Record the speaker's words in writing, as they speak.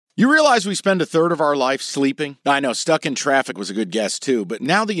You realize we spend a third of our life sleeping? I know, stuck in traffic was a good guess too, but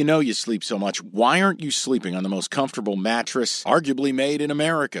now that you know you sleep so much, why aren't you sleeping on the most comfortable mattress arguably made in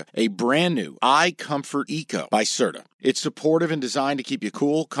America? A brand new iComfort Eco by Serta. It's supportive and designed to keep you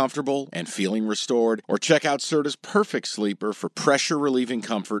cool, comfortable, and feeling restored. Or check out Serta's Perfect Sleeper for pressure-relieving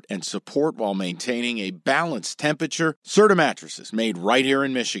comfort and support while maintaining a balanced temperature. Serta mattresses made right here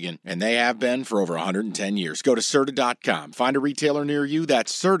in Michigan, and they have been for over 110 years. Go to Serta.com. Find a retailer near you.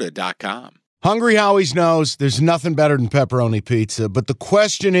 That's Serta.com. Hungry Howie's knows there's nothing better than pepperoni pizza, but the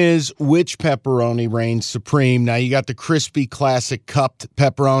question is, which pepperoni reigns supreme? Now, you got the crispy, classic cupped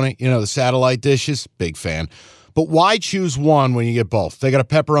pepperoni, the satellite dishes. Big fan. But why choose one when you get both? They got a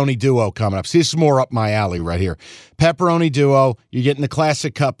pepperoni duo coming up. See, this is more up my alley right here. Pepperoni duo, you're getting the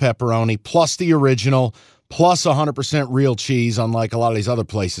classic cup pepperoni, plus the original, plus 100% real cheese, unlike a lot of these other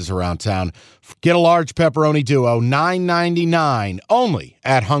places around town. Get a large pepperoni duo, $9.99, only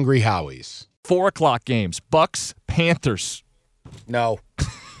at Hungry Howie's. 4 o'clock games, Bucs, Panthers. No.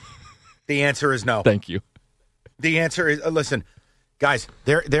 The answer is no. Thank you. The answer is, listen, guys,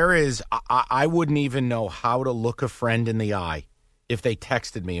 there is, I wouldn't even know how to look a friend in the eye if they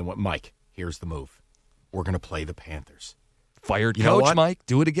texted me and went, Mike, here's the move. We're going to play the Panthers. Fired coach, Mike.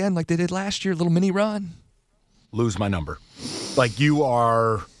 Do it again like they did last year, little mini run. Lose my number. Like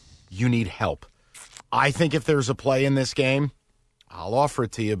you need help. I think if there's a play in this game, I'll offer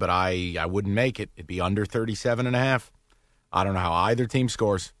it to you, but I wouldn't make it. It'd be under 37.5. I don't know how either team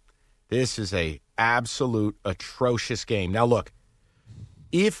scores. This is a absolute atrocious game. Now, look,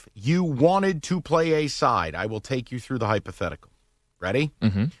 if you wanted to play a side, I will take you through the hypothetical. Ready?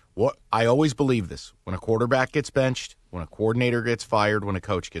 Mm-hmm. What I always believe this. When a quarterback gets benched, when a coordinator gets fired, when a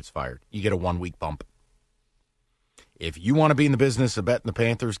coach gets fired, you get a 1-week bump. If you want to be in the business of betting the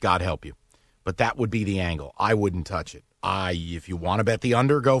Panthers, God help you. But that would be the angle. I wouldn't touch it. If you want to bet the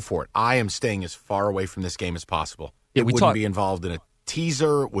under, go for it. I am staying as far away from this game as possible. It wouldn't be involved in a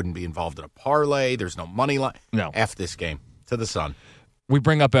teaser. It wouldn't be involved in a parlay. There's no money line. No. F this game. To the sun. We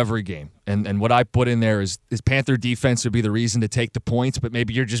bring up every game, and what I put in there is Panther defense would be the reason to take the points, but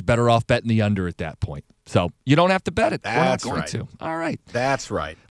maybe you're just better off betting the under at that point. So you don't have to bet it. That's We're not going right. to. All right. That's right.